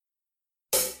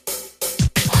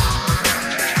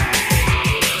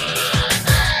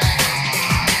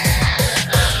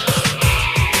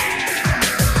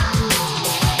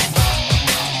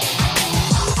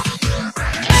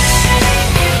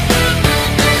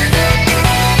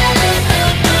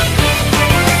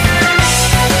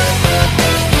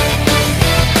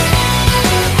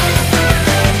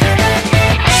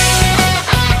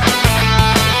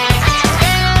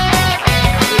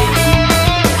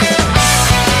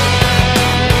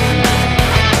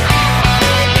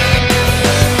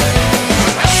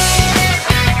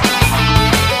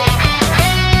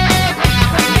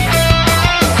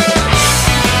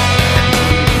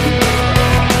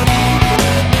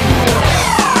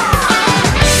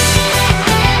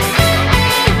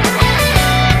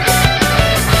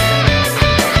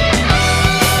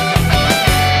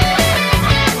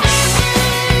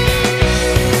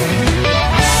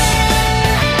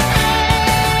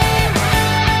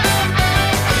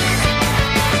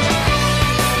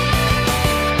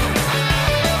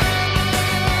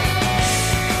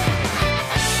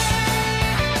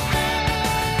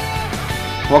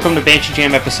Welcome to Banshee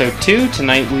Jam Episode 2.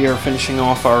 Tonight we are finishing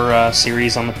off our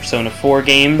series on the Persona 4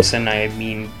 games, and I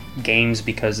mean games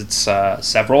because it's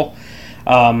several.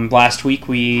 Last week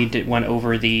we went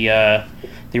over the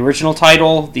original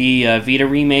title, the Vita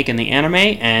remake, and the anime,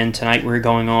 and tonight we're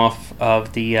going off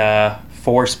of the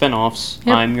 4 spin-offs.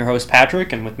 Yep. I'm your host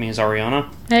Patrick, and with me is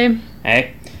Ariana. Hey.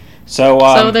 Hey.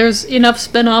 So there's enough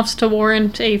spin-offs to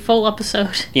warrant a full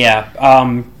episode.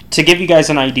 Yeah. To give you guys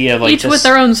an idea, like each with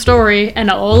their own story, and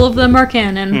all of them are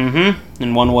canon. Mm-hmm.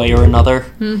 In one way or another.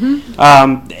 Mm-hmm.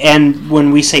 And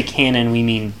when we say canon, we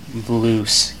mean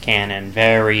loose canon,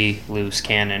 very loose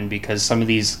canon, because some of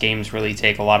these games really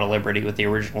take a lot of liberty with the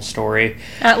original story.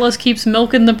 Atlus keeps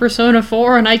milking the Persona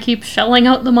 4, and I keep shelling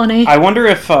out the money. I wonder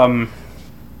if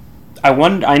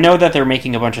I know that they're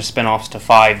making a bunch of spin-offs to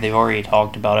 5. They've already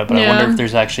talked about it, but yeah. I wonder if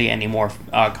there's actually any more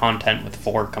content with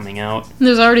 4 coming out.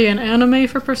 There's already an anime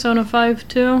for Persona 5,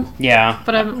 too. Yeah.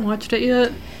 But I haven't watched it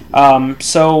yet.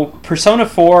 So, Persona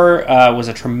 4 was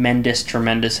a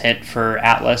tremendous hit for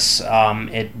Atlus.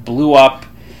 It blew up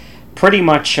pretty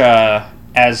much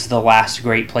as the last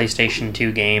great PlayStation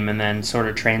 2 game, and then sort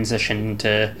of transitioned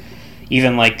to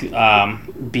even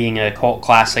being a cult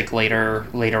classic later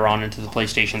on into the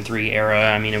PlayStation 3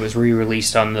 era. I mean, it was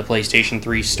re-released on the PlayStation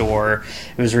 3 store.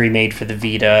 It was remade for the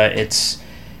Vita. It's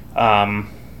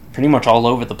pretty much all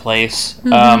over the place.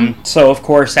 Mm-hmm. So, of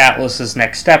course, Atlus's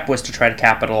next step was to try to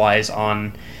capitalize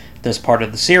on this part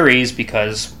of the series,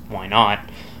 because why not?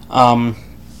 The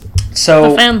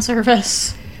fan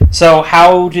service. So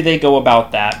how do they go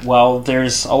about that? Well,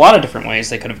 there's a lot of different ways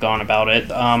they could have gone about it.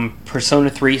 Persona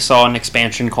 3 saw an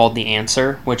expansion called The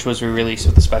Answer, which was re-released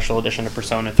with a special edition of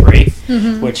Persona 3,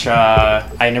 mm-hmm. which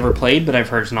I never played, but I've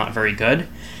heard is not very good.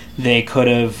 They could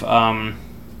have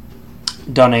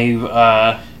done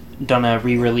a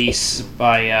re-release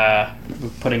by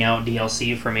putting out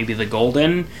DLC for maybe the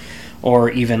Golden, or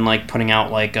even putting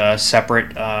out a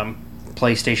separate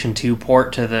PlayStation 2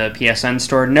 port to the PSN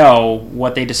store. No,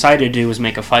 what they decided to do was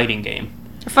make a fighting game.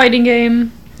 A fighting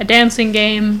game, a dancing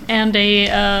game, and a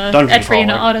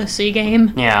Etrian Odyssey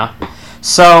game. Yeah.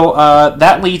 So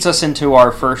that leads us into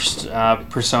our first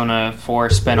Persona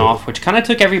 4 spin-off, which kind of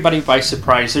took everybody by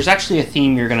surprise. There's actually a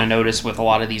theme you're going to notice with a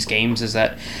lot of these games, is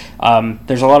that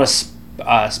there's a lot of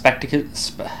speculation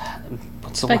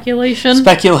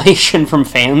from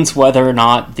fans whether or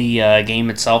not the game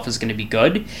itself is going to be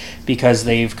good, because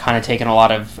they've kind of taken a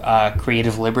lot of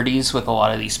creative liberties with a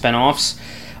lot of these spin-offs.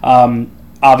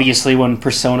 Obviously, when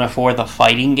Persona 4, the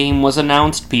fighting game, was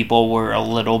announced, people were a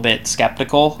little bit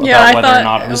skeptical about whether or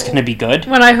not it was going to be good.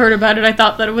 When I heard about it, I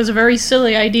thought that it was a very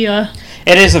silly idea.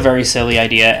 It is a very silly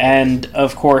idea, and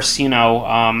of course,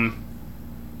 all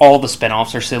the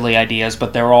spin-offs are silly ideas,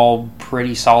 but they're all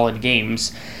pretty solid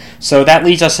games. So that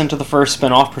leads us into the first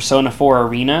spin-off, Persona 4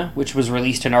 Arena, which was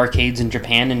released in arcades in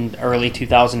Japan in early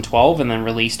 2012 and then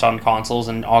released on consoles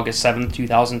in August 7th,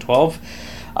 2012.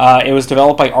 It was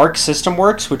developed by Arc System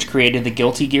Works, which created the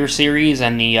Guilty Gear series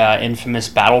and the infamous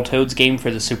Battletoads game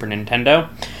for the Super Nintendo.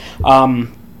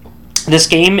 This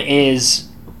game is...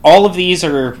 All of these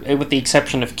are, with the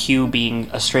exception of Q being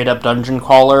a straight-up dungeon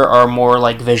crawler, are more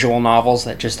like visual novels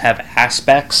that just have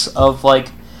aspects of a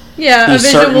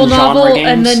visual novel,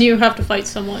 and then you have to fight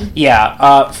someone.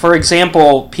 Yeah. For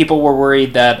example, people were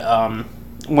worried that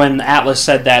when Atlus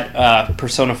said that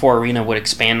Persona 4 Arena would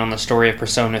expand on the story of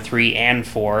Persona 3 and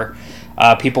 4,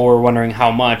 people were wondering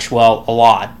how much. Well, a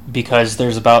lot, because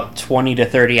there's about 20 to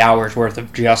 30 hours worth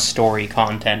of just story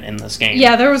content in this game.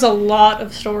 Yeah, there was a lot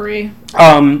of story.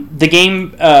 The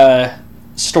game,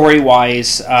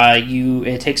 story-wise,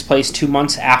 it takes place 2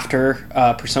 months after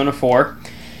Persona 4,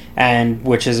 and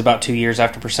which is about 2 years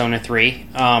after Persona 3.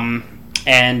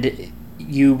 And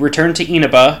you return to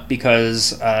Inaba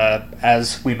because,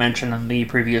 as we mentioned in the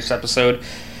previous episode,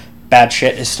 bad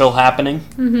shit is still happening.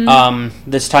 Mm-hmm.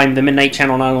 This time, the Midnight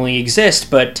Channel not only exists,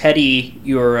 but Teddy,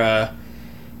 your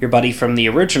buddy from the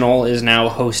original, is now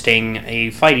hosting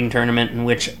a fighting tournament in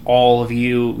which all of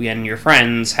you and your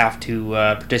friends have to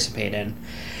participate in.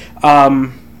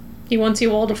 He wants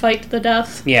you all to fight to the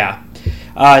death. Yeah.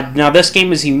 Now, this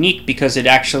game is unique because it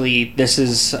actually... This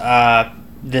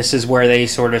is where they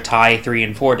sort of tie 3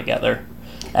 and 4 together.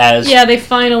 They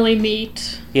finally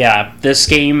meet. Yeah, this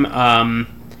game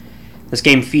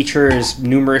features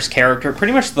numerous characters.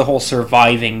 Pretty much the whole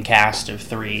surviving cast of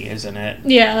 3 is in it.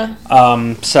 Yeah.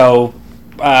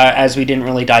 As we didn't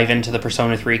really dive into the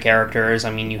Persona 3 characters,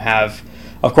 I mean, you have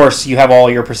all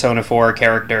your Persona 4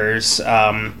 characters.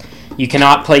 You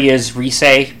cannot play as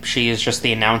Rise. She is just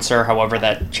the announcer. However,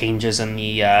 that changes in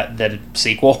the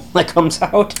sequel that comes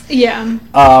out. Yeah.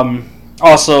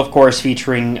 Also, of course,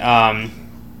 featuring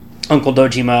Uncle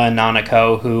Dojima and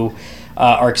Nanako, who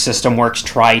Arc System Works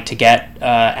tried to get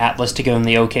Atlus to give him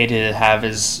the okay to have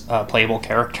as playable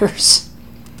characters.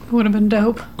 Would have been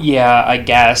dope. Yeah, I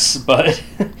guess, but...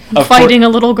 Fighting a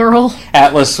little girl.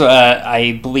 Atlus,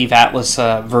 I believe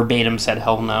Atlus verbatim said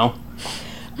hell no.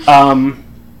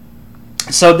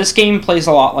 So this game plays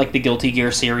a lot like the Guilty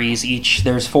Gear series.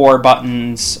 There's 4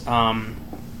 buttons,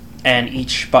 and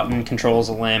each button controls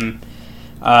a limb.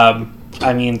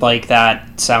 I mean, like,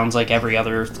 that sounds like every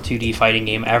other 2D fighting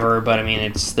game ever, but I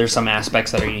mean, there's some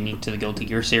aspects that are unique to the Guilty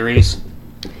Gear series.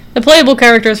 The playable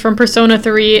characters from Persona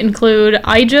 3 include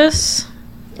Aegis,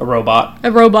 a robot,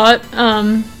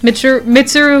 Mitsuru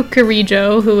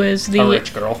Kirijo, who is a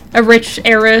rich girl, a rich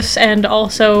heiress and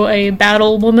also a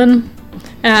battle woman,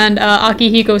 and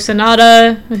Akihiko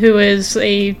Sanada, who is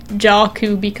a jock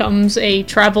who becomes a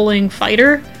traveling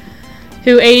fighter,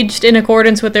 who aged in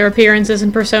accordance with their appearances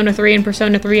in Persona 3 and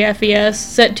Persona 3 FES,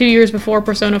 set 2 years before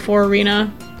Persona 4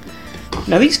 Arena.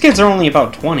 Now, these kids are only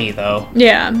about 20, though.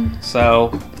 Yeah. So,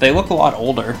 they look a lot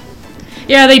older.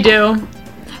 Yeah, they do.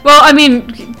 Well, I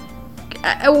mean,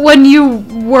 when you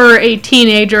were a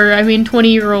teenager, I mean,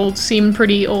 20-year-olds seem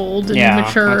pretty old and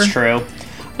mature. Yeah, that's true.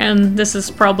 And this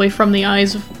is probably from the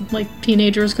eyes of, like,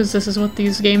 teenagers, because this is what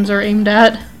these games are aimed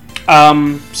at.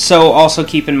 So also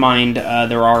keep in mind,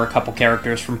 there are a couple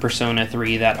characters from Persona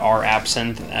 3 that are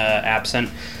absent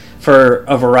for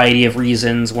a variety of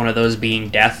reasons, one of those being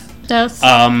death.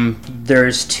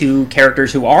 There's 2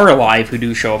 characters who are alive who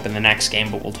do show up in the next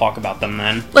game, but we'll talk about them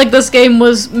then. Like, this game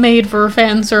was made for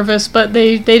fan service, but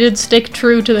they did stick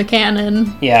true to the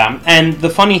canon. Yeah, and the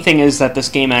funny thing is that this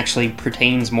game actually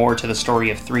pertains more to the story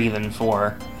of 3 than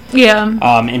 4.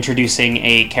 Yeah. Introducing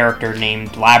a character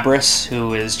named Labris,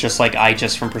 who is just like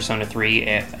Aegis from Persona 3,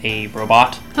 a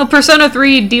robot. Well, Persona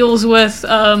 3 deals with,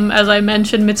 as I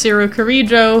mentioned, Mitsuru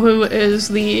Kirijo, who is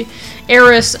the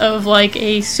heiress of, like,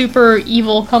 a super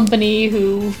evil company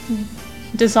who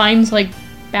designs, like,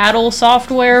 battle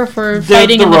software for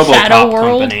fighting in the Shadow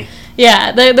World. Company.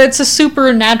 Yeah, that's a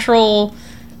supernatural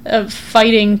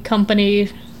fighting company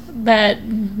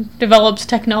that develops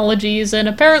technologies and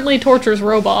apparently tortures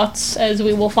robots, as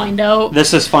we will find out.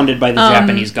 This is funded by the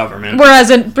Japanese government.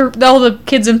 Whereas all the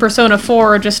kids in Persona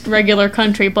 4 are just regular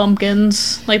country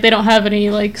bumpkins. Like, they don't have any,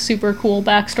 like, super cool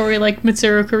backstory like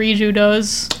Mitsuru Kirijo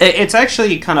does. It's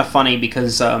actually kind of funny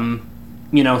because,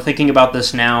 thinking about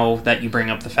this now that you bring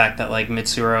up the fact that, like,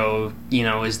 Mitsuru,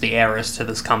 is the heiress to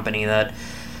this company that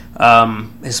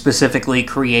is specifically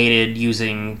created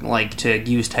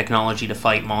to use technology to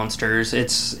fight monsters.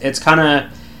 It's kind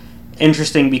of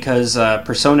interesting because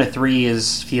Persona 3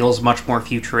 feels much more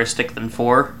futuristic than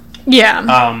 4.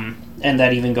 Yeah. And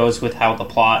that even goes with how the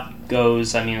plot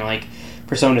goes. I mean, like,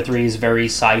 Persona 3 is very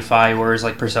sci-fi, whereas,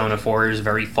 like, Persona 4 is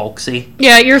very folksy.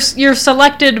 Yeah, you're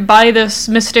selected by this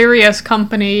mysterious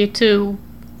company to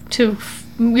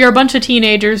you're a bunch of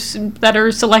teenagers that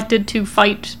are selected to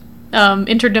fight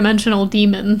interdimensional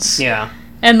demons. Yeah.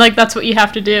 And, like, that's what you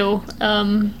have to do.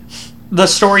 The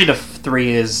story to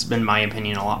 3 is, in my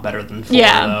opinion, a lot better than 4,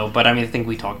 though. But, I mean, I think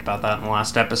we talked about that in the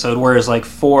last episode, whereas, like,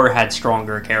 4 had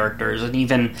stronger characters, and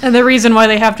the reason why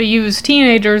they have to use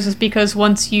teenagers is because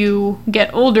once you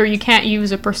get older, you can't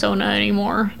use a persona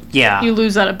anymore. Yeah. You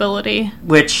lose that ability.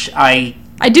 Which I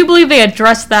do believe they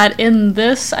addressed that in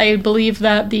this. I believe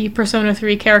that the Persona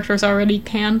 3 characters already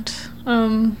can't,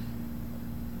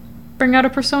 bring out a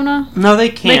persona? No, they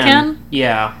can. They can?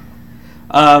 Yeah.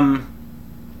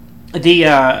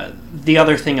 The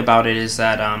other thing about it is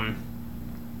that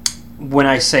when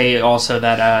I say also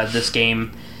that this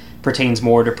game pertains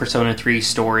more to Persona 3's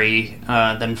story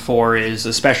than 4 is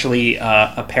especially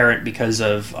apparent because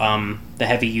of the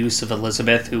heavy use of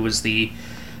Elizabeth, who was the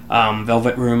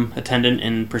Velvet Room attendant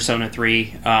in Persona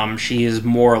 3. She is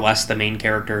more or less the main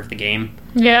character of the game.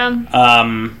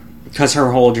 Yeah. Because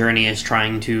her whole journey is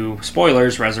trying to,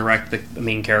 spoilers, resurrect the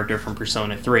main character from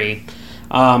Persona 3.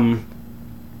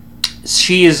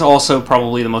 She is also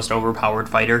probably the most overpowered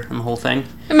fighter in the whole thing.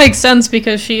 It makes sense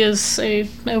because she is a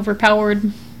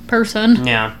overpowered person.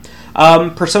 Yeah.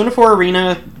 Persona 4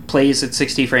 Arena plays at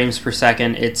 60 frames per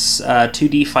second. It's a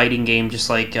 2D fighting game just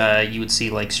like you would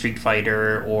see like Street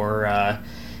Fighter or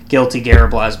Guilty Gear,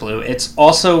 BlazBlue. It's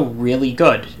also really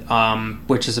good,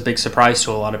 which is a big surprise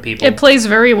to a lot of people. It plays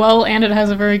very well, and it has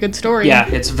a very good story. Yeah,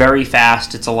 it's very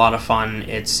fast, it's a lot of fun,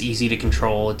 it's easy to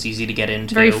control, it's easy to get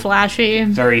into. Very flashy.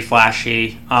 Very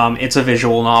flashy. It's a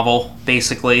visual novel,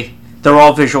 basically. They're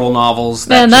all visual novels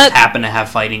that Man, just happen to have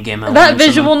fighting game elements. That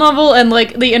visual novel and,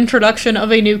 like, the introduction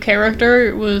of a new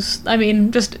character was, I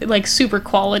mean, just, like, super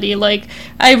quality. Like,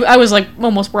 I was, like,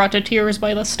 almost brought to tears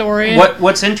by the story.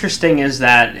 What's interesting is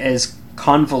that as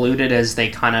convoluted as they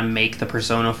kind of make the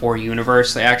Persona 4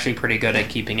 universe, they're actually pretty good at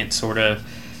keeping it sort of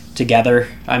together.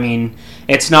 I mean,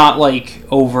 it's not, like,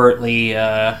 overtly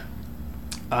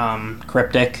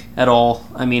cryptic at all.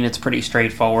 I mean, it's pretty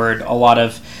straightforward. A lot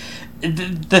of...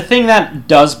 The thing that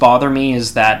does bother me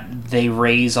is that they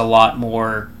raise a lot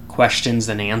more questions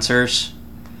than answers.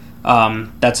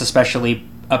 That's especially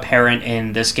apparent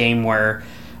in this game where,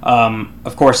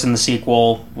 of course, in the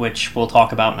sequel, which we'll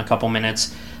talk about in a couple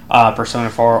minutes, Persona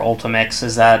 4 Ultimix,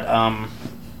 is that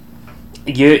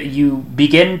you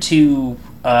begin to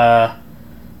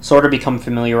sort of become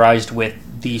familiarized with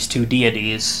these two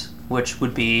deities, which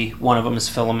would be, one of them is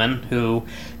Philemon, who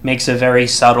makes a very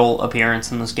subtle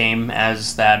appearance in this game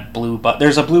as that blue...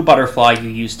 There's a blue butterfly you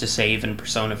used to save in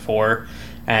Persona 4,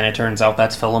 and it turns out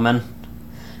that's Philemon.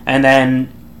 And then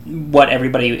what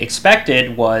everybody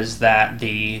expected was that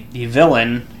the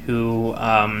villain, who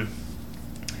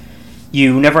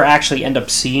you never actually end up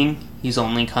seeing, he's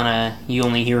only you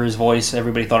only hear his voice.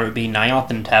 Everybody thought it would be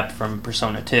Nyarlathotep from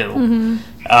Persona 2,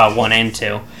 1 and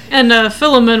 2. And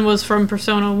Philemon was from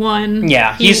Persona 1.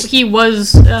 Yeah, he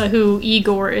was who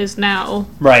Igor is now.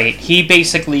 Right. He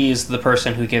basically is the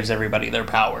person who gives everybody their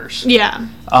powers. Yeah.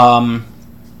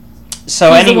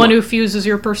 So he's the one who fuses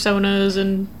your personas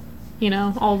and, you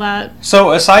know, all that.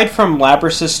 So aside from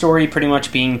Labrys's story pretty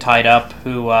much being tied up,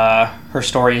 who her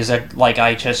story is like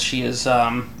Eichis, she is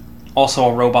also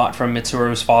a robot from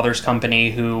Mitsuru's father's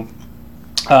company who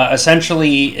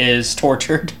essentially is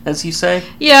tortured, as you say.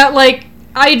 Yeah, like,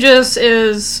 Aegis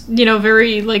is, you know,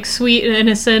 very, like, sweet and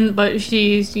innocent, but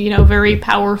she's, you know, very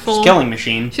powerful. She's a killing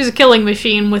machine. She's a killing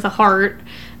machine with a heart.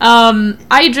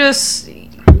 Aegis,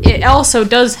 it also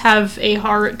does have a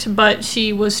heart, but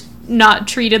she was not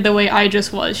treated the way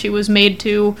Aegis was. She was made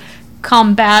to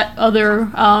combat other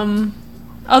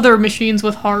machines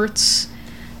with hearts.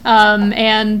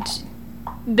 And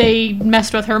they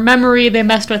messed with her memory, they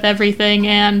messed with everything,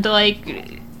 and,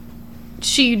 like,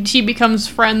 she becomes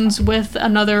friends with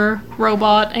another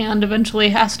robot and eventually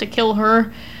has to kill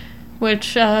her,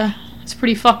 which is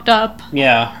pretty fucked up.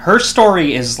 Yeah, her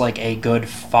story is, like, a good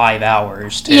 5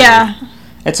 hours, too. Yeah.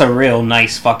 It's a real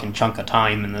nice fucking chunk of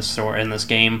time in this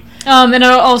game. And it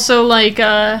also, like,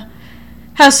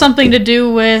 has something to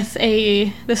do with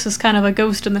this is kind of a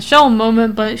Ghost in the Shell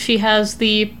moment, but she has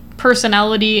the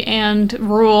personality and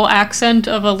rural accent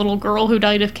of a little girl who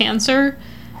died of cancer.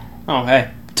 Oh,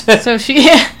 hey. So she...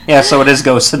 Yeah, so it is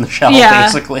Ghost in the Shell,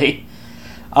 basically.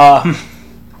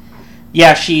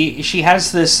 Yeah, she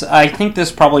has this... I think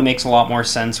this probably makes a lot more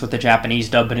sense with the Japanese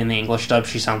dub, but in the English dub,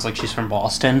 she sounds like she's from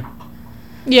Boston.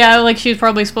 Yeah, like she's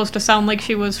probably supposed to sound like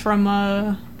she was from,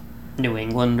 New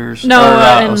England or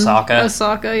Osaka.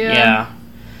 Osaka, yeah.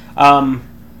 Yeah.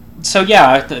 So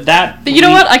yeah, that... But you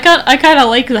know what? I kind of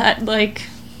like that, like,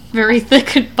 very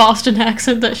thick Boston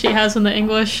accent that she has in the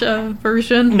English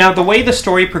version. Now, the way the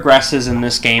story progresses in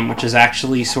this game, which is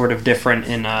actually sort of different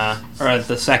in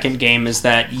the second game, is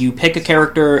that you pick a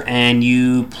character and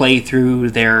you play through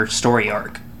their story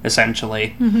arc,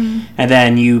 essentially. Mm-hmm. And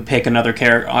then you pick another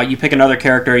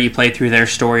character. You play through their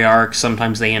story arc.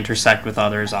 Sometimes they intersect with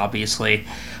others, obviously.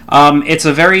 It's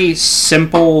a very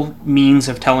simple means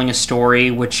of telling a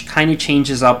story, which kind of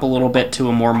changes up a little bit to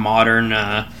a more modern,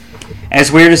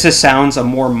 as weird as this sounds, a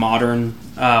more modern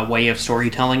way of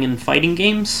storytelling in fighting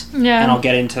games. Yeah. And I'll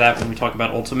get into that when we talk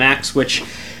about Ultimax, which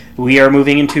we are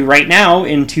moving into right now.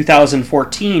 In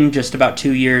 2014, just about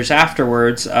 2 years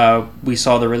afterwards, we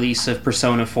saw the release of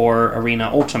Persona 4 Arena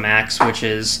Ultimax, which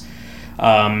is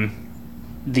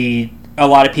a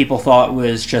lot of people thought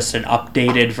was just an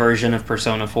updated version of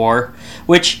Persona 4,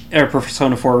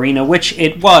 Persona 4 Arena, which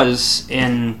it was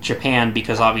in Japan,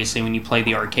 because obviously when you play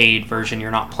the arcade version, you're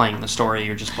not playing the story,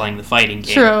 you're just playing the fighting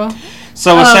game. True.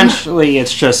 So essentially,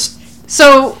 it's just...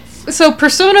 So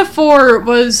Persona 4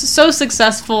 was so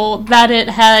successful that it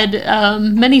had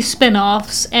many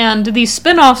spin-offs, and these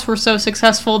spin-offs were so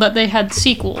successful that they had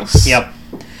sequels. Yep.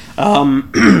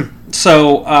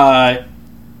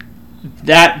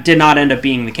 That did not end up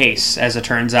being the case, as it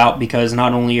turns out, because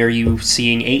not only are you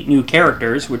seeing 8 new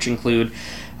characters, which include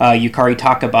Yukari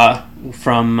Takaba,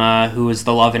 who is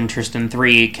the love interest in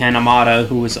 3, Ken Amada,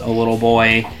 who was a little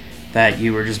boy that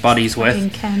you were just buddies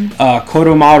with,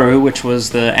 Koromaru, which was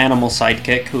the animal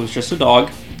sidekick, who was just a dog,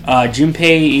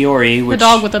 Junpei Iori, which... A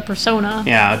dog with a persona.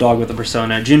 Yeah, a dog with a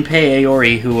persona. Junpei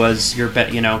Iori, who was your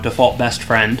default best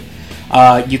friend.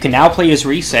 You can now play as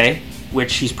Rise,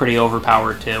 which she's pretty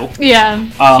overpowered too. Yeah,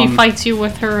 she fights you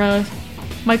with her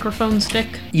microphone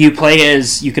stick. You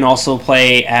can also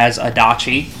play as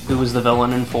Adachi, who was the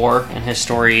villain in 4, and his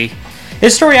story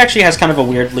actually has kind of a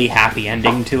weirdly happy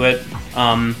ending to it.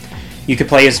 You could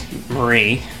play as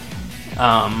Marie,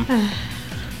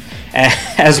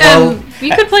 as well.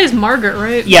 You could play as Margaret,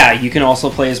 right? Yeah, you can also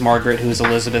play as Margaret, who is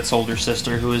Elizabeth's older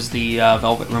sister, who is the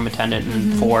Velvet Room attendant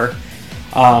in 4.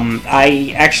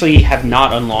 I actually have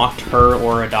not unlocked her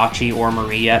or Adachi or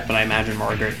Marie yet, but I imagine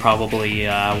Margaret probably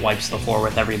wipes the floor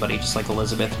with everybody, just like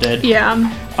Elizabeth did. Yeah.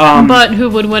 But who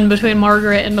would win between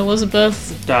Margaret and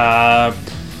Elizabeth?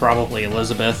 Probably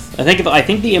Elizabeth. I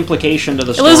think the implication to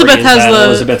the story Elizabeth is that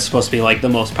Elizabeth's supposed to be like the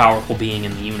most powerful being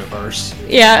in the universe.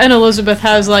 Yeah, and Elizabeth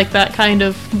has like that kind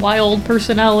of wild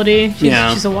personality.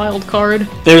 She's a wild card.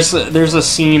 There's a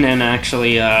scene in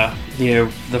actually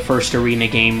the first Arena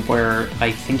game where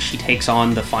I think she takes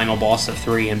on the final boss of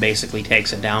 3 and basically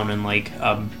takes it down in like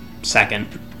a second.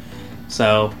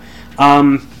 So,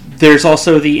 there's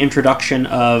also the introduction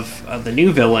of the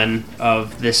new villain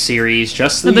of this series,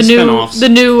 just the spin-offs. The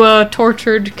new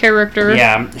tortured character.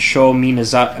 Yeah, Sho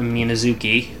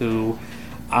Minazuki, who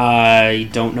I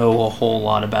don't know a whole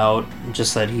lot about,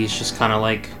 just that he's just kind of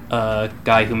like a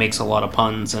guy who makes a lot of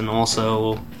puns and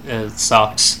also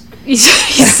sucks. He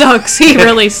sucks. He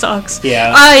really sucks.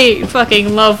 Yeah. I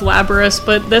fucking love Labras,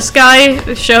 but this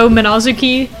guy, Sho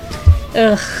Minazuki,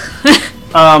 ugh.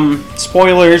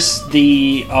 Spoilers,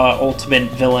 the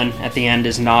ultimate villain at the end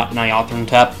is not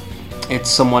Nyarlathotep. It's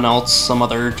someone else, some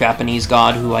other Japanese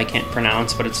god who I can't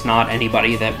pronounce, but it's not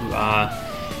anybody that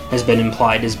has been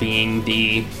implied as being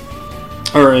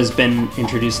or has been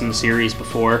introduced in the series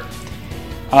before.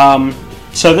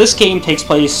 So this game takes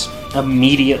place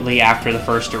immediately after the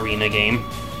first Arena game,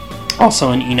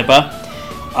 also in Inaba.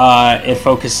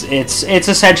 It's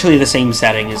essentially the same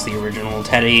setting as the original.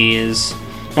 Teddy is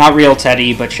not real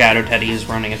Teddy, but Shadow Teddy is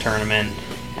running a tournament,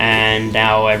 and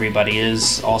now everybody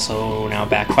is also now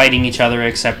back fighting each other,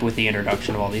 except with the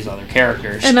introduction of all these other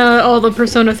characters. And all the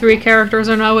Persona 3 characters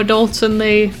are now adults, and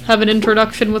they have an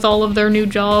introduction with all of their new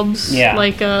jobs. Yeah.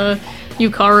 Like,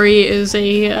 Yukari is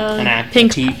an actor.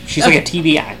 pink... She's like a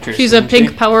TV actress. She's a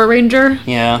pink Power Ranger.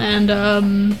 Yeah.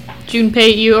 And,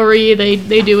 Junpei Iori,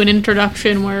 they do an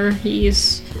introduction where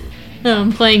he's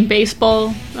playing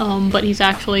baseball, but he's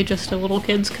actually just a little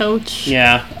kid's coach.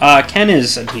 Yeah. Ken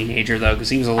is a teenager, though, because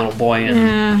he was a little boy. And,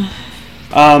 yeah.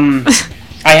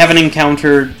 I haven't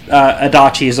encountered...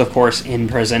 Adachi is, of course, in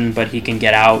prison, but he can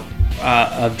get out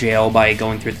of jail by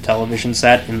going through the television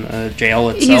set in the jail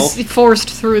itself. He's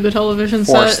forced through the television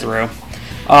set. Forced through.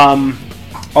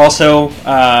 Also,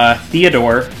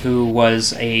 Theodore, who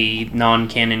was a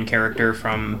non-canon character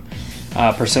from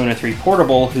Persona 3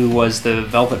 Portable, who was the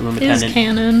Velvet Room attendant. Is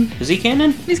canon. Is he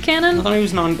canon? He's canon. I thought he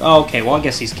was Oh, okay. Well, I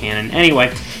guess he's canon.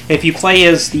 Anyway, if you play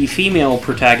as the female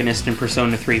protagonist in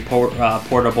Persona 3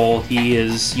 Portable,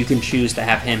 you can choose to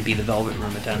have him be the Velvet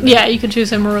Room attendant. Yeah, you can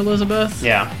choose him or Elizabeth.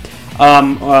 Yeah.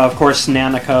 Of course,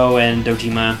 Nanako and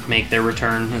Dojima make their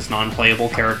return as non-playable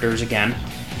characters again.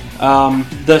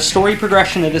 The story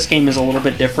progression of this game is a little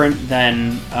bit different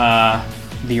than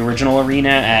the original Arena,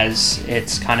 as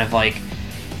it's kind of like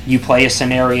you play a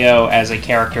scenario as a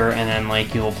character, and then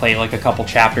like you'll play like a couple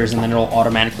chapters, and then it'll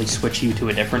automatically switch you to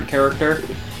a different character,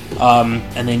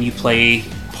 and then you play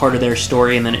part of their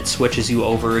story, and then it switches you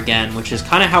over again, which is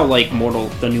kind of how like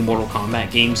the new Mortal Kombat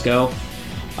games go.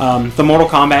 The Mortal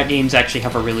Kombat games actually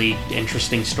have a really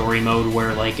interesting story mode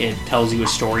where like it tells you a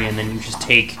story, and then you just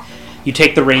take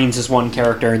the reins as one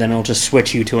character, and then it'll just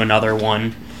switch you to another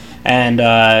one. And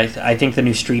I think the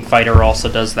new Street Fighter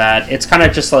also does that. It's kind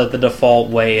of just like the default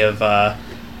way of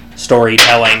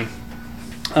storytelling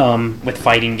with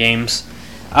fighting games.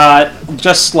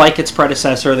 Just like its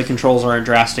predecessor, the controls are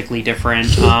drastically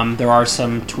different. There are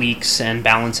some tweaks and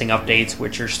balancing updates,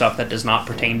 which are stuff that does not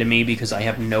pertain to me because I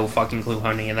have no fucking clue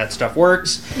how any of that stuff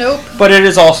works. Nope. But it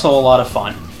is also a lot of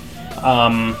fun.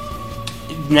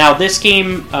 Now, this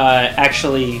game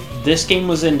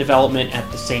was in development at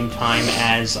the same time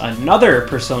as another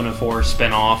Persona 4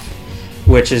 spin-off,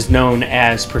 which is known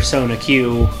as Persona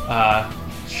Q,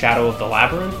 Shadow of the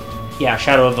Labyrinth? Yeah,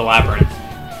 Shadow of the Labyrinth.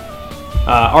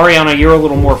 Ariana, you're a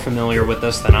little more familiar with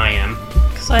this than I am.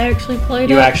 Because I actually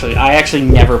played it. I actually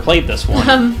never played this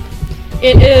one.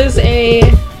 It is a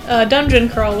dungeon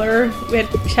crawler, which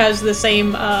has the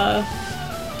same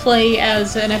play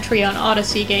as an Etrian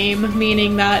Odyssey game,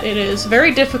 meaning that it is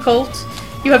very difficult.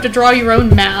 You have to draw your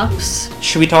own maps.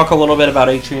 Should we talk a little bit about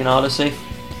Etrian Odyssey?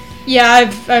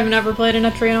 Yeah, I've never played an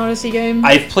Etrian Odyssey game.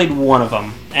 I've played one of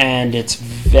them, and it's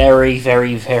very,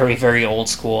 very, very, very old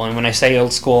school. And when I say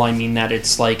old school, I mean that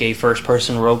it's like a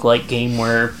first-person roguelike game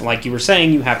where, like you were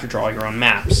saying, you have to draw your own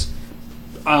maps.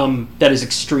 That is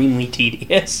extremely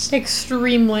tedious.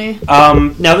 Extremely.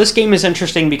 Now, this game is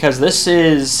interesting because this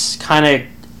is kind of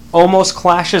almost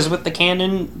clashes with the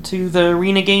canon to the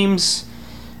Arena games.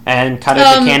 And kind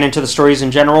of the canon to the stories in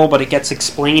general, but it gets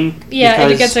explained. Yeah,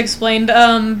 it gets explained.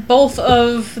 Both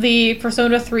of the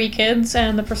Persona 3 kids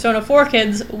and the Persona 4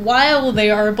 kids, while they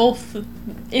are both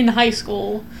in high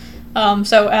school,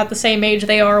 so at the same age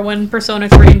they are when Persona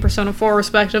 3 and Persona 4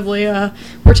 respectively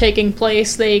were taking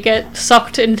place, they get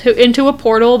sucked into a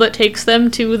portal that takes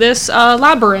them to this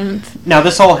labyrinth. Now,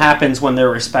 this all happens when their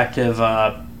respective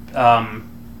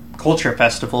culture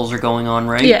festivals are going on,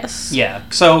 right? Yes. Yeah.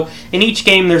 So in each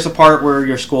game, there's a part where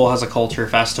your school has a culture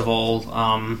festival.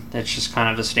 That's just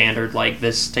kind of the standard. Like,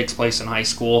 this takes place in high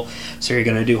school, so you're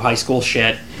going to do high school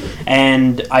shit.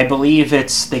 And I believe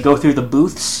they go through the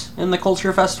booths in the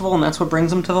culture festival, and that's what brings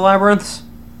them to the labyrinths.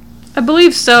 I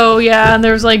believe so. Yeah, and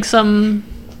there's like some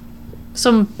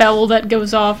bell that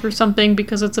goes off or something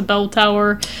because it's a bell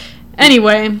tower.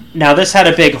 Anyway. Now, this had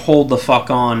a big hold the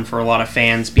fuck on for a lot of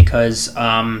fans because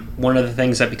one of the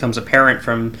things that becomes apparent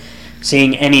from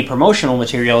seeing any promotional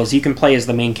material is you can play as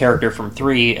the main character from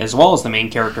 3 as well as the main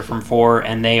character from 4,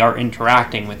 and they are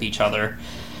interacting with each other.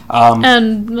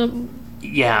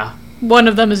 Yeah. One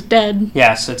of them is dead.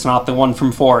 Yes, it's not the one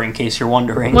from 4, in case you're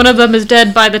wondering. One of them is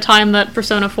dead by the time that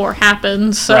Persona 4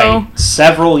 happens, so... Right.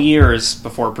 Several years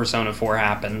before Persona 4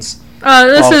 happens.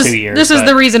 2 years, this is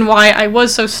the reason why I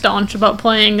was so staunch about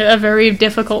playing a very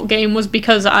difficult game, was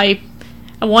because I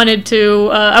wanted to...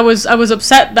 I was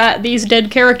upset that these dead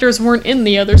characters weren't in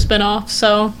the other spin-off,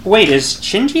 so... Wait, is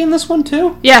Shinji in this one,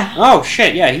 too? Yeah. Oh,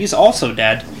 shit, yeah, he's also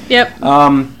dead. Yep.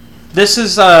 This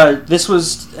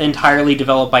was entirely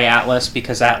developed by Atlus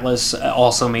because Atlus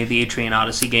also made the Etrian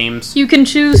Odyssey games. You can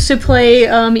choose to play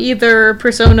either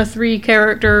Persona 3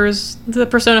 characters, the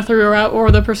Persona 3 route, or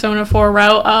the Persona 4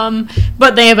 route,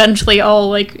 but they eventually all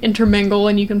like intermingle,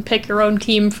 and you can pick your own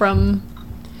team from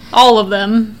all of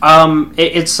them.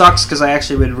 It sucks because I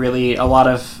actually would really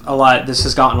this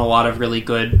has gotten a lot of really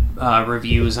good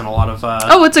reviews and a lot of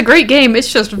it's a great game.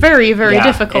 It's just very, very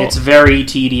difficult. It's very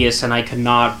tedious, and I could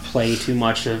not play too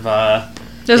much of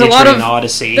there's a lot of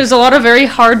Odyssey. There's a lot of very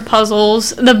hard puzzles.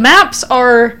 The maps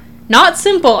are not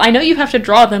simple. I know you have to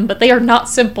draw them, but they are not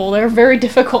simple. They're very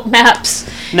difficult maps.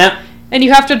 No. And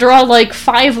you have to draw like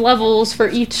 5 levels for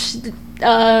each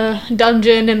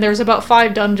dungeon, and there's about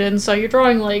 5 dungeons, so you're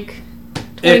drawing like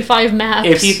 25 maps.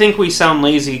 If you think we sound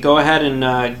lazy, go ahead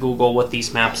and Google what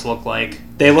these maps look like.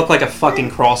 They look like a fucking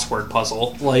crossword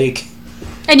puzzle. Like...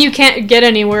 And you can't get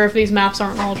anywhere if these maps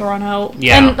aren't all drawn out.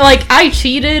 Yeah. And, like, I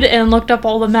cheated and looked up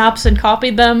all the maps and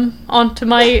copied them onto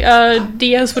my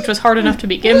DS, which was hard enough to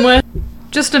begin with.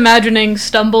 Just imagining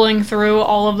stumbling through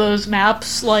all of those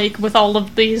maps, like, with all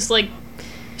of these, like,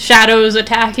 shadows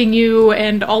attacking you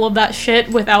and all of that shit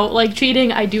without, like,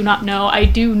 cheating, I do not know. I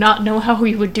do not know how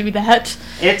we would do that.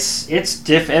 It looks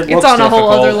difficult, on a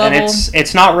whole other level. And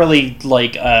it's not really,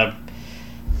 like,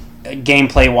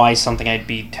 gameplay-wise something I'd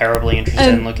be terribly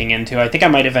interested in looking into. I think I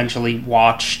might eventually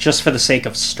watch, just for the sake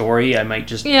of story, I might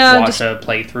just watch a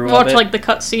playthrough of it. Watch, like, the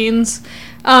cutscenes.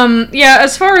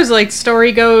 As far as, like,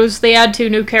 story goes, they add 2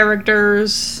 new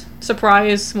characters.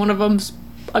 Surprise, one of them's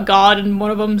a god and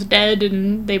one of them's dead,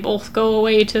 and they both go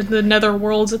away to the nether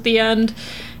worlds at the end.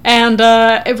 And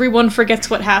everyone forgets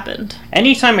what happened.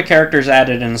 Anytime a character's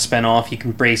added in a spin-off, you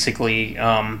can basically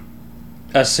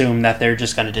assume that they're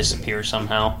just going to disappear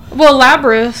somehow. Well,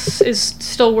 Labrys is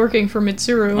still working for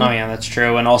Mitsuru. Oh yeah, that's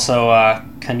true. And also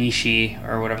Kanishi,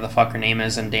 or whatever the fuck her name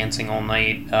is, in Dancing All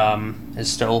Night, is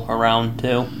still around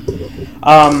too.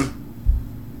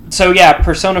 So yeah,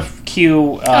 Persona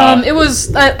Q... it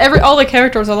was... all the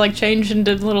characters are like changed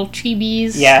into little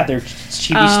chibis. Yeah, they're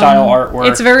chibi-style artwork.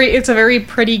 It's a very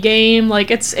pretty game.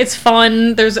 Like, it's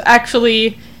fun. There's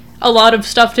actually a lot of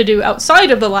stuff to do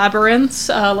outside of the labyrinths,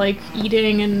 like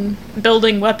eating and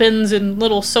building weapons and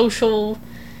little social...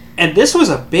 And this was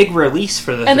a big release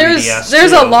for the 3DS,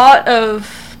 there's a lot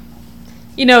of,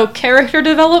 character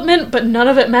development, but none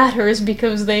of it matters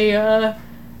because they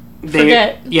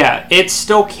forget. Yeah, it's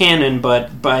still canon,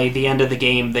 but by the end of the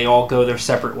game, they all go their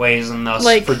separate ways and thus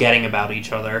forgetting about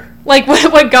each other. Like,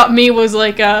 what got me was,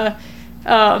 like,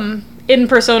 in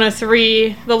Persona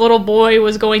 3, the little boy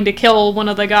was going to kill one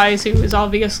of the guys who was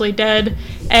obviously dead,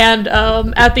 and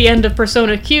at the end of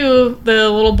Persona Q, the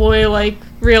little boy, like,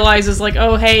 realizes, like,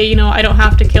 oh, hey, I don't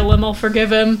have to kill him, I'll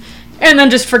forgive him, and then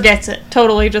just forgets it.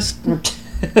 Totally just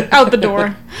Out the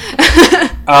door.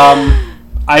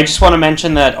 I just want to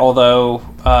mention that although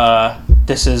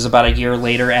this is about a year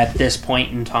later, at this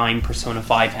point in time, Persona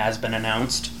 5 has been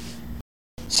announced.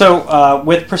 So,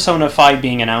 with Persona 5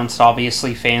 being announced,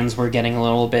 obviously fans were getting a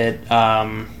little bit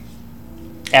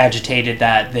agitated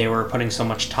that they were putting so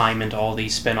much time into all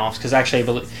these spin-offs, because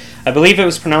actually I believe it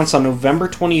was announced on November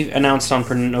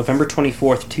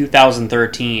 24th,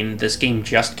 2013. This game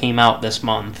just came out this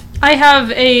month. I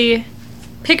have a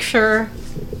picture,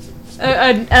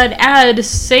 an ad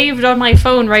saved on my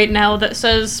phone right now that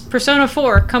says Persona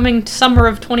 4 coming summer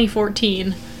of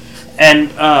 2014. And,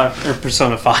 or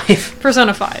Persona 5.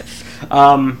 Persona 5.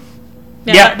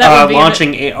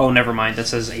 Launching... Oh, never mind. That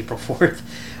says April 4th.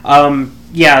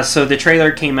 So the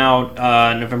trailer came out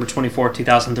November 24th,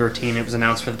 2013. It was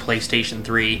announced for the PlayStation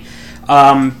 3.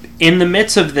 In the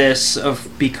midst of this,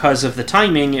 because of the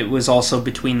timing, it was also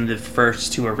between the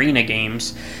first two Arena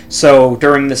games. So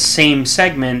during the same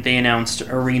segment, they announced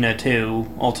Arena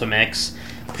 2, Ultimix,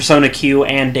 Persona Q,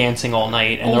 and Dancing All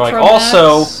Night. And they're like,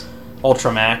 also...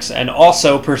 Ultramax, and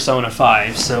also Persona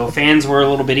 5. So fans were a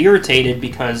little bit irritated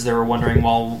because they were wondering,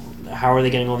 well, how are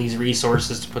they getting all these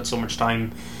resources to put so much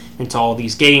time into all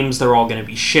these games? They're all going to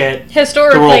be shit.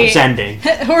 Historically, the world's ending.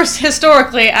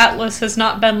 Historically, Atlus has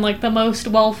not been like the most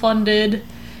well-funded,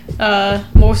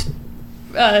 most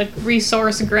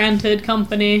resource-granted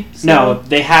company. So. No,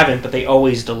 they haven't, but they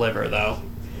always deliver, though.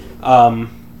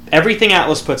 Everything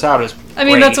Atlus puts out is I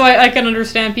mean, great. That's why I can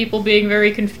understand people being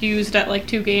very confused at, like,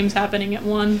 two games happening at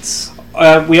once.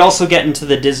 We also get into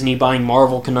the Disney buying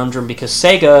Marvel conundrum because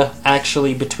Sega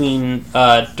actually,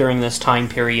 during this time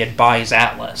period, buys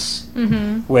Atlus.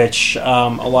 Mm-hmm. Which a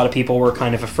lot of people were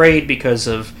kind of afraid because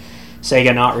of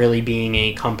Sega not really being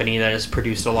a company that has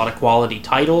produced a lot of quality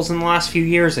titles in the last few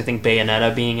years. I think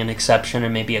Bayonetta being an exception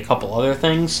and maybe a couple other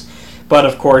things. But,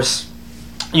 of course...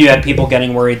 You had people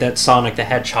getting worried that Sonic the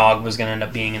Hedgehog was going to end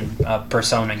up being in a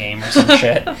Persona game or some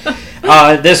shit.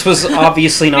 This was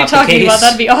obviously not the case. Talking about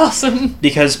that'd be awesome.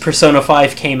 Because Persona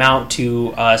 5 came out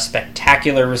to a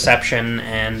spectacular reception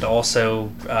and also,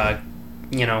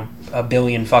 $1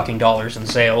 billion fucking in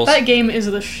sales. That game is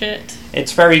the shit.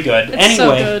 It's very good. It's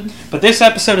so good. But this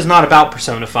episode is not about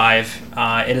Persona 5.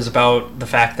 It is about the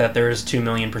fact that there's 2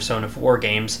 million Persona 4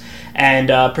 games. And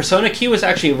Persona Q is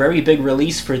actually a very big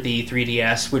release for the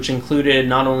 3DS, which included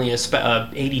not only a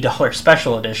 $80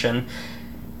 special edition,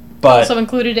 but... Also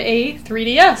included a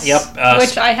 3DS. Yep.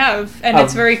 Which I have, and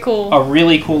it's very cool. A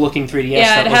really cool looking 3DS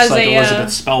that looks like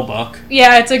Elizabeth's spellbook.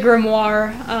 Yeah, it's a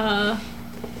grimoire.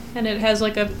 And it has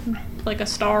like a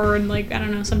star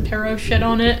and some tarot shit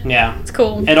on it. Yeah. It's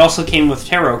cool. It also came with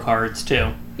tarot cards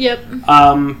too. Yep.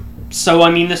 So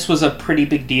I mean this was a pretty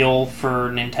big deal for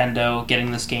Nintendo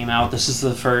getting this game out. This is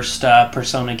the first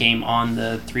Persona game on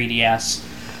the 3DS.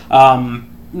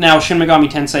 Now Shin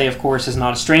Megami Tensei of course is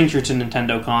not a stranger to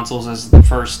Nintendo consoles as the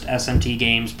first SMT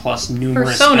games plus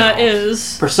numerous Persona spin-offs.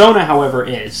 is. Persona however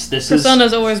is.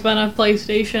 Persona's always been a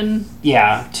PlayStation.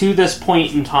 Yeah, to this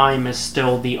point in time is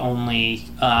still the only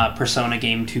Persona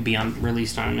game to be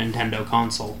released on a Nintendo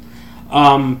console.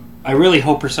 I really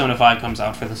hope Persona 5 comes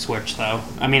out for the Switch, though.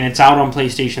 I mean, it's out on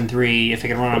PlayStation 3. If it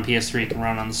can run on PS3, it can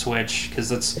run on the Switch,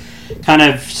 because it's kind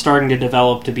of starting to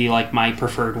develop to be, like, my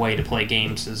preferred way to play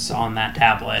games is on that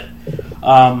tablet.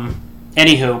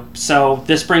 Anywho, so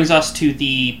this brings us to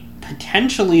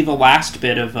potentially the last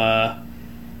bit of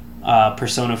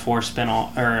Persona 4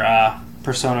 spin-off, or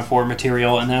Persona 4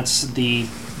 material, and this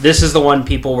is the one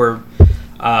people were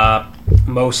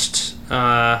most...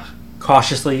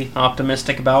 cautiously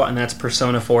optimistic about, and that's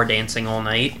Persona 4 Dancing All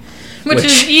Night. Which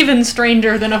is even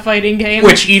stranger than a fighting game.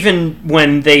 Which even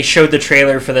when they showed the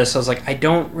trailer for this, I was like, I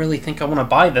don't really think I want to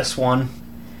buy this one.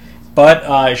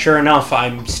 But sure enough,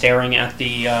 I'm staring at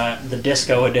the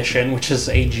Disco Edition, which is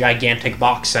a gigantic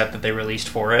box set that they released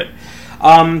for it.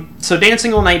 So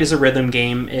Dancing All Night is a rhythm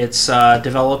game. It's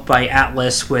developed by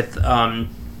Atlus with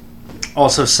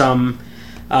also some...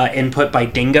 input by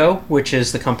Dingo, which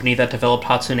is the company that developed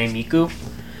Hatsune Miku.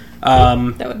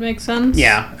 That would make sense.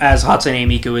 Yeah, as Hatsune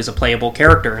Miku is a playable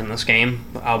character in this game,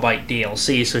 albeit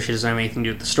DLC, so she doesn't have anything to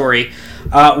do with the story.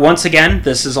 Once again,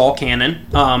 this is all canon.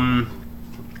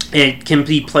 It can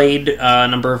be played a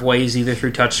number of ways, either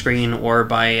through touchscreen or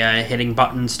by hitting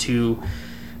buttons to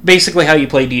basically how you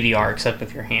play DDR, except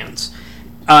with your hands.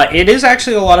 It is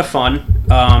actually a lot of fun.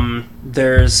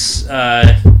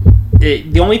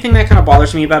 The only thing that kind of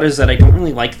bothers me about it is that I don't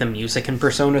really like the music in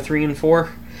Persona 3 and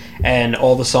 4, and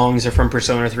all the songs are from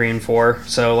Persona 3 and 4,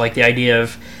 so like the idea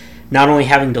of not only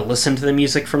having to listen to the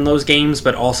music from those games,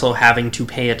 but also having to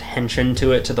pay attention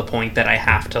to it to the point that I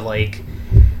have to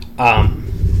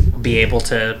be able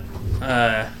to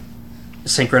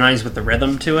synchronize with the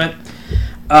rhythm to it.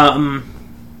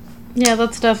 Yeah,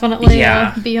 that's definitely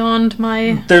Yeah. beyond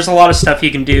my. There's a lot of stuff you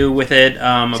can do with it.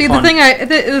 See,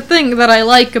 the thing that I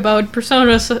like about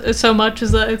Persona so much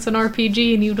is that it's an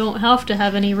RPG and you don't have to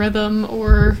have any rhythm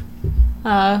or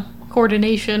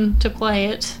coordination to play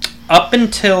it. Up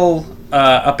until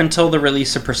the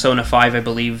release of Persona 5, I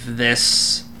believe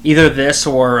either this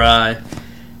or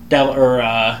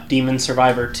Demon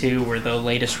Survivor 2 were the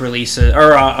latest releases,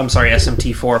 or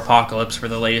SMT4 Apocalypse were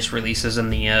the latest releases in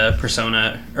the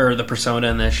Persona and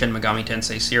the Shin Megami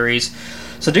Tensei series.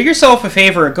 So do yourself a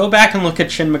favor, go back and look at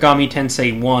Shin Megami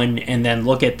Tensei 1, and then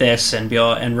look at this and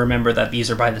remember that these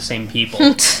are by the same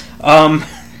people.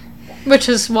 Which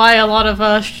is why a lot of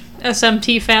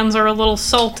SMT fans are a little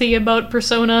salty about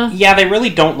Persona. Yeah, they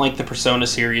really don't like the Persona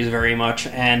series very much,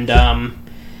 and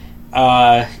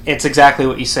it's exactly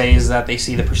what you say, is that they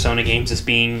see the Persona games as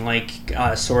being like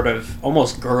sort of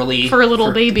almost girly for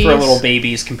little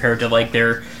babies compared to like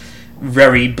their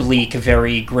very bleak,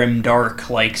 very grim, dark,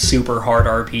 like super hard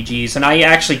RPGs. And I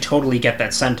actually totally get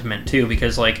that sentiment too,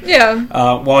 because like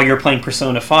while you're playing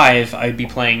Persona 5, I'd be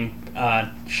playing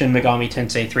Shin Megami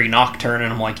Tensei 3 Nocturne,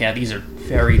 and I'm like, yeah, these are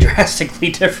very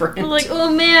drastically different. Like,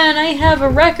 oh man, I have a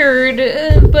record,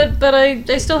 but I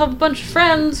still have a bunch of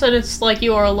friends, and it's like,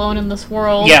 you are alone in this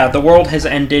world. Yeah, the world has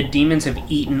ended, demons have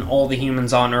eaten all the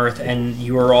humans on Earth, and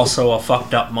you are also a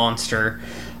fucked up monster.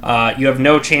 You have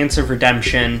no chance of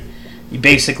redemption.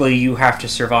 You have to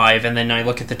survive, and then I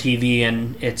look at the TV,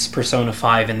 and it's Persona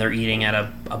 5, and they're eating at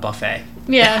a buffet.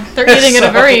 Yeah, they're eating at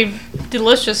a very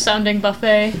delicious-sounding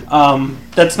buffet.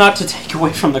 That's not to take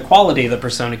away from the quality of the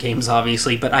Persona games,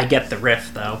 obviously, but I get the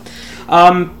riff, though.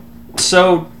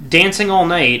 So, Dancing All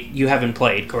Night, you haven't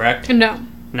played, correct? No.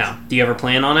 No. Do you ever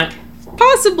plan on it?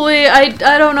 Possibly. I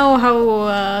don't know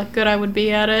how good I would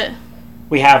be at it.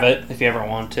 We have it, if you ever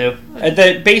want to.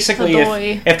 Basically,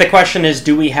 if the question is,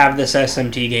 do we have this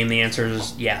SMT game, the answer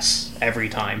is yes, every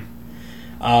time.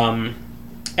 I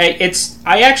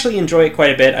actually enjoy it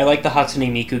quite a bit. I like the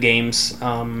Hatsune Miku games.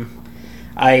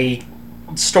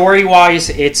 Story-wise,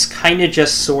 it's kind of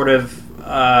just sort of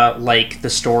like the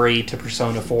story to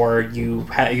Persona 4.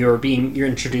 You're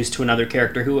introduced to another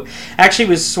character who actually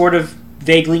was sort of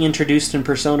vaguely introduced in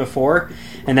Persona 4,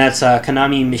 and that's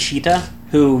Konami Mishita,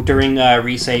 who during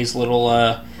Risei's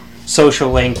little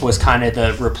social link was kind of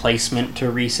the replacement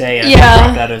to Risei.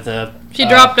 Dropped out of the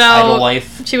dropped out. Idol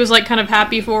life. She was like kind of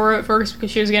happy for her at first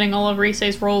because she was getting all of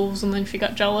Risei's roles, and then she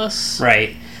got jealous.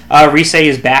 Right. Risei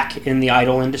is back in the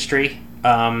idol industry.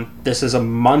 This is a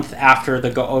month after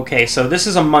the so this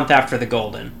is a month after the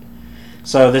Golden.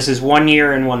 So this is 1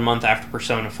 year and 1 month after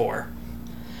Persona 4.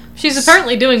 She's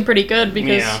apparently doing pretty good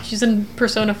because she's in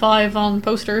Persona 5 on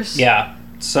posters. Yeah.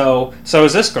 So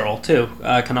is this girl, too,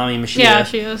 Konami Mishita. Yeah,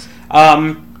 she is.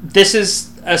 This is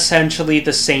essentially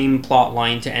the same plot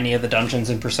line to any of the dungeons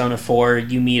in Persona 4.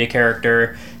 You meet a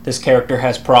character, this character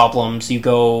has problems, you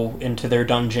go into their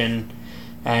dungeon,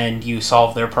 and you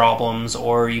solve their problems,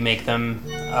 or you make them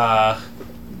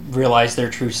realize their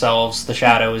true selves, the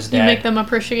shadow is dead. You make them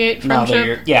appreciate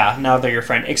friendship. Now they're your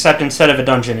friend. Except instead of a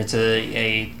dungeon, it's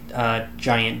a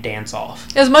giant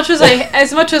dance-off. As much as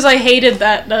I hated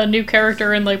that new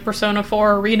character in like Persona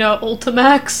 4 Arena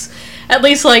Ultimax, at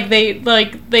least like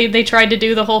they tried to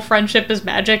do the whole friendship is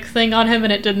magic thing on him,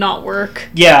 and it did not work.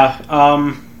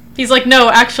 Yeah. He's like, no,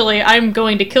 actually, I'm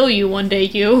going to kill you one day,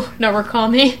 you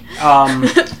Narukami.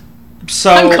 So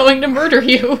I'm going to murder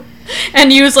you.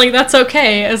 And Yu's like, that's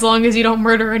okay, as long as you don't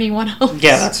murder anyone else.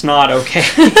 Yeah, that's not okay.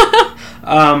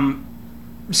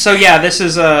 So yeah, this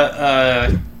is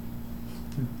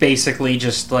basically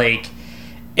just like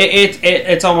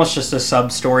it's almost just a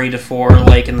sub story to 4,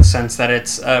 like in the sense that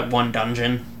it's one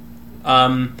dungeon.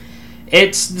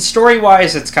 It's story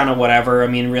wise, it's kind of whatever. I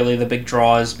mean, really, the big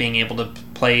draw is being able to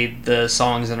play the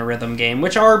songs in a rhythm game,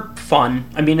 which are fun.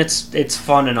 I mean, it's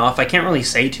fun enough. I can't really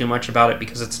say too much about it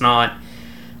because it's not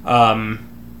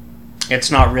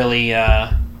really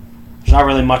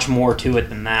much more to it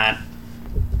than that.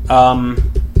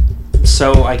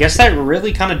 So I guess that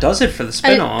really kind of does it for the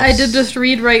spin-offs. I did just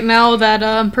read right now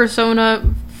that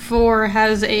Persona 4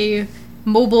 has a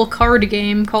mobile card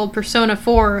game called Persona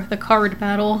 4: The Card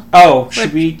Battle. Oh,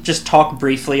 should we just talk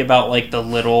briefly about like the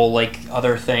little like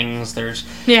other things? There's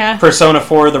Persona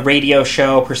 4 the radio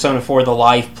show, Persona 4 the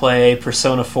live play,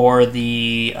 Persona 4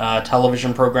 the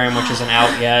television program, which isn't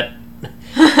out yet.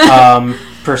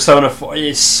 Persona 4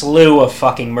 is a slew of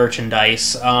fucking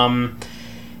merchandise.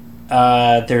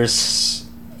 There's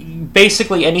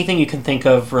basically anything you can think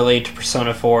of related to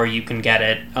Persona 4, you can get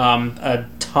it. A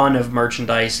ton of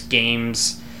merchandise,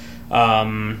 games,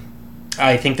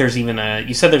 I think there's even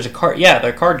you said there's a card,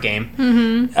 the card game.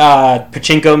 Mm-hmm.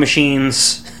 Pachinko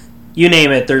machines, you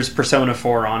name it, there's Persona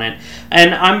 4 on it.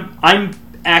 And I'm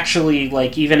actually,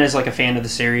 like, even as, like, a fan of the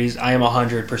series, I am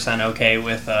 100% okay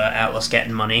with Atlus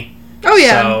getting money. Oh,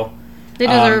 yeah. So, they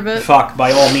deserve it. Fuck,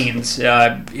 by all means.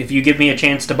 If you give me a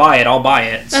chance to buy it, I'll buy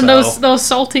it. And those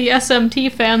salty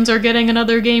SMT fans are getting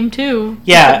another game, too.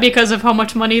 Yeah. Because of how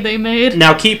much money they made.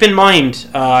 Now, keep in mind,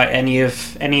 any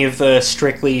of the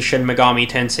strictly Shin Megami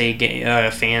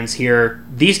Tensei fans here,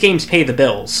 these games pay the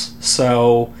bills.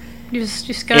 So, You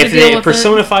just gotta deal with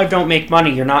Persona it. 5 don't make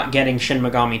money, you're not getting Shin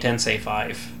Megami Tensei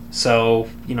 5. So,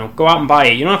 go out and buy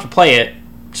it. You don't have to play it.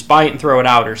 Just buy it and throw it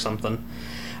out or something.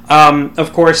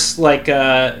 Of course, like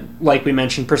we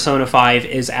mentioned, Persona 5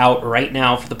 is out right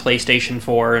now for the PlayStation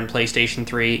 4 and PlayStation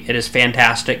 3. It is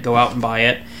fantastic. Go out and buy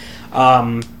it.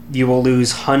 You will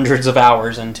lose hundreds of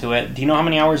hours into it. Do you know how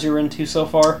many hours you're into so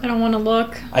far? I don't want to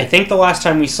look. I think the last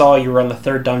time we saw you were on the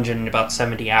 3rd dungeon and about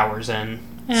 70 hours in.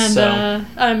 And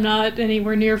I'm not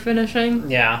anywhere near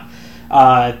finishing. Yeah.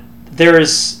 It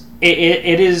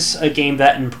is a game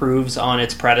that improves on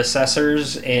its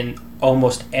predecessors in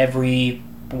almost every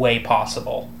way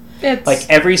possible. It's Like,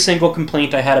 every single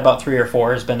complaint I had about 3 or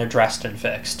 4 has been addressed and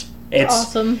fixed. It's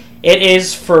awesome. It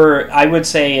is I would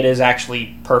say it is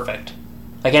actually perfect.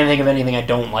 I can't think of anything I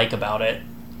don't like about it.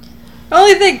 The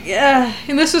only thing,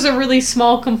 and this is a really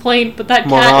small complaint, but that cat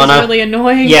Morgana. is really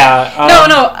annoying. Yeah.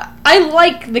 No, I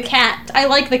like the cat. I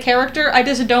like the character. I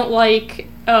just don't like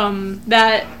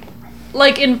that.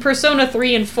 Like in Persona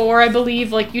 3 and 4, I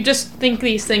believe, like, you just think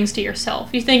these things to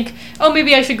yourself. You think, oh,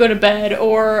 maybe I should go to bed,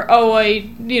 or, oh, I,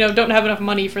 don't have enough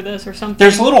money for this, or something.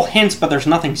 There's little hints, but there's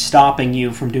nothing stopping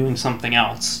you from doing something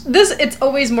else. It's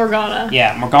always Morgana.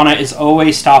 Yeah, Morgana is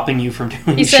always stopping you from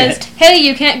doing He shit. says, hey,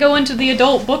 you can't go into the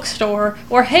adult bookstore,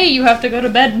 or hey, you have to go to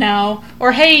bed now,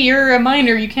 or hey, you're a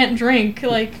minor, you can't drink.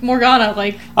 Like, Morgana,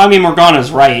 like... I mean,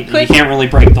 Morgana's right. Quick. You can't really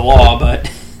break the law,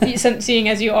 but... Seeing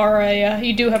as you are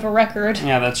you do have a record.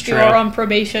 Yeah, that's true. You are on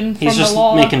probation He's from just the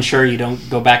law. making sure you don't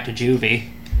go back to juvie.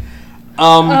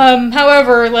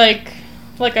 However, like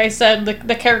I said,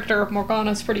 the character of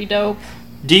Morgana's pretty dope.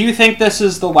 Do you think this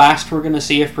is the last we're going to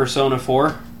see of Persona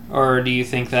 4? Or do you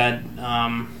think that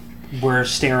we're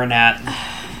staring at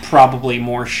probably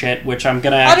more shit, which I'm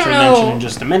going to actually mention in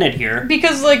just a minute here?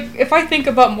 Because, like, if I think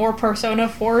about more Persona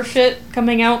 4 shit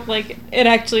coming out, like, it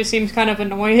actually seems kind of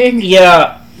annoying.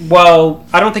 Yeah, well,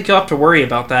 I don't think you'll have to worry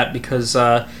about that because...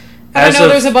 I know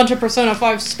there's a bunch of Persona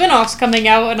 5 spin-offs coming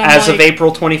out, and As of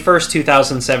April 21st,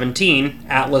 2017,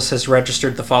 Atlus has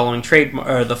registered the following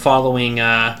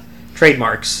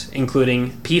trademarks,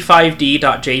 including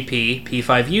P5D.jp,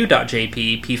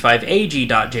 P5U.jp,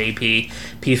 P5AG.jp,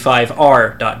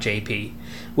 P5R.jp,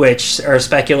 which are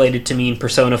speculated to mean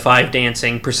Persona 5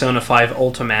 Dancing, Persona 5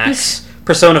 Ultimax,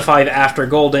 Persona 5 After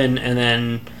Golden, and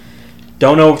then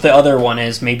don't know what the other one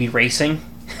is, maybe Racing.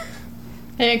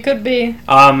 It could be.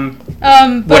 But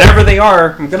Whatever they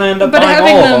are, I'm gonna end up buying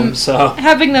all of them. So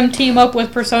having them team up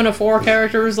with Persona 4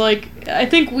 characters, like, I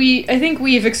think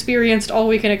we've experienced all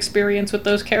we can experience with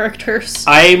those characters.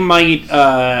 I might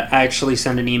actually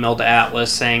send an email to Atlus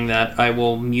saying that I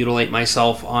will mutilate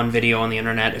myself on video on the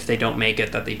internet if they don't make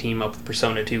it that they team up with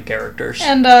Persona 2 characters.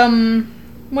 And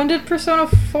when did Persona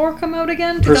 4 come out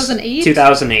again? 2008?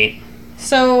 2008.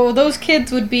 So those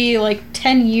kids would be like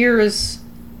 10 years,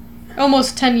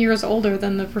 almost 10 years older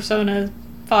than the Persona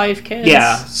 5 kids.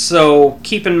 Yeah, so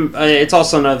it's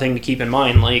also another thing to keep in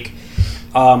mind, like,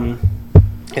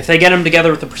 if they get them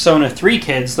together with the Persona 3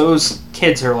 kids, those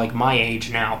kids are like my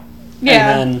age now.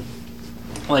 Yeah. And then,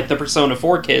 like, the Persona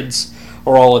 4 kids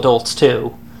are all adults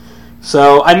too.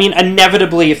 So, I mean,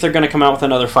 inevitably, if they're going to come out with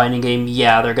another fighting game,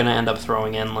 yeah, they're going to end up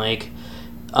throwing in, like,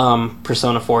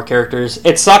 Persona 4 characters.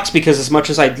 It sucks because as much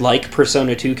as I'd like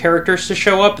Persona 2 characters to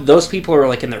show up, those people are,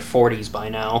 like, in their 40s by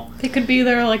now. They could be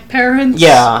their, like, parents.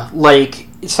 Yeah, like,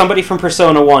 somebody from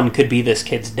Persona 1 could be this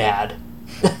kid's dad.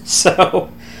 So,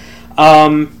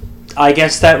 I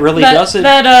guess that really does it.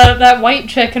 That white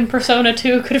chick in Persona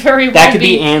 2 could very well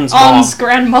be Anne's mom. Anne's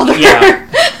grandmother. Yeah.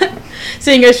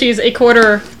 Seeing as she's a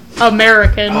quarter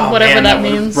American, whatever that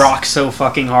means. Would rock so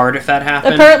fucking hard if that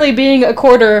happened. Apparently, being a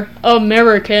quarter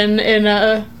American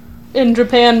in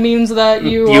Japan means that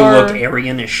you look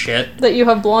Aryan as shit. That you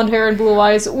have blonde hair and blue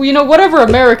eyes. Well, whatever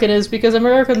American is, because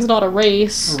American's not a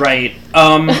race. Right.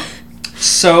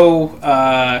 So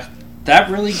that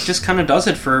really just kind of does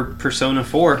it for Persona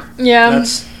 4. Yeah.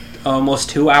 That's almost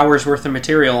 2 hours worth of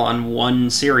material on one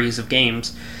series of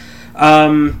games.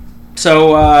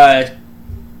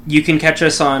 You can catch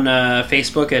us on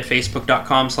Facebook at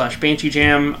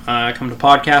facebook.com/BansheeJam. Come to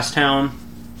Podcast Town.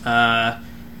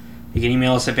 You can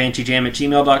email us at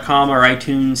bansheejam@gmail.com. Our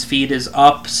iTunes feed is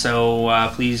up, so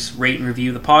please rate and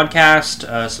review the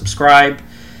podcast. Subscribe.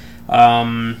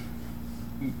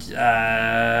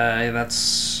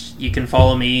 You can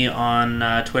follow me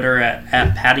on Twitter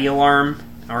at PattyAlarm.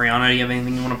 Ariana, do you have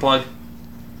anything you want to plug?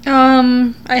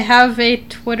 I have a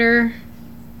Twitter.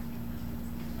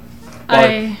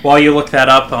 While you look that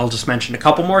up, I'll just mention a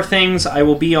couple more things. I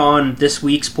will be on this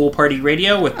week's Pool Party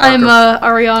Radio with Parker. I'm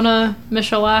Ariana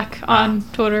Michalak on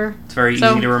Twitter. It's very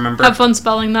easy to remember. Have fun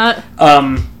spelling that.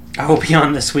 I will be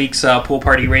on this week's Pool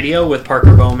Party Radio with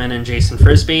Parker Bowman and Jason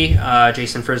Frisbee.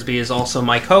 Jason Frisbee is also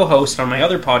my co-host on my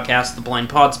other podcast, The Blind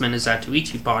Podsman is at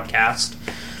Tuichi Podcast,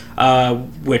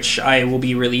 which I will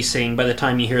be releasing. By the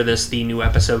time you hear this, the new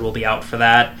episode will be out for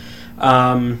that.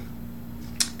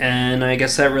 And I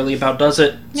guess that really about does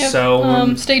it. Yep.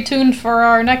 So stay tuned for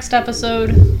our next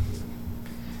episode.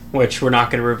 Which we're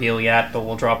not going to reveal yet, but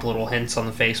we'll drop little hints on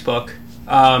the Facebook.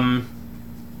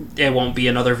 It won't be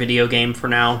another video game for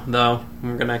now, though.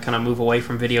 We're going to kind of move away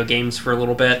from video games for a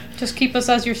little bit. Just keep us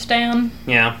as your stan.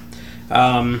 Yeah.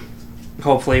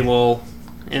 Hopefully we'll,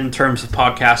 in terms of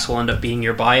podcasts, we'll end up being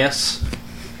your bias.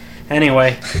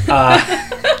 Anyway.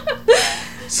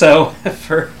 So,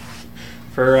 for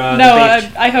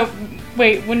I hope...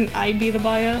 Wait, wouldn't I be the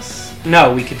bias?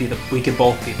 No, we could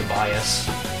both be the bias.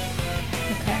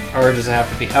 Okay. Or does it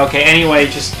have to be... Okay, anyway,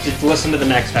 just listen to the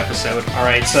next episode.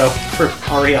 Alright, so for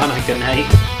Ariana, good night.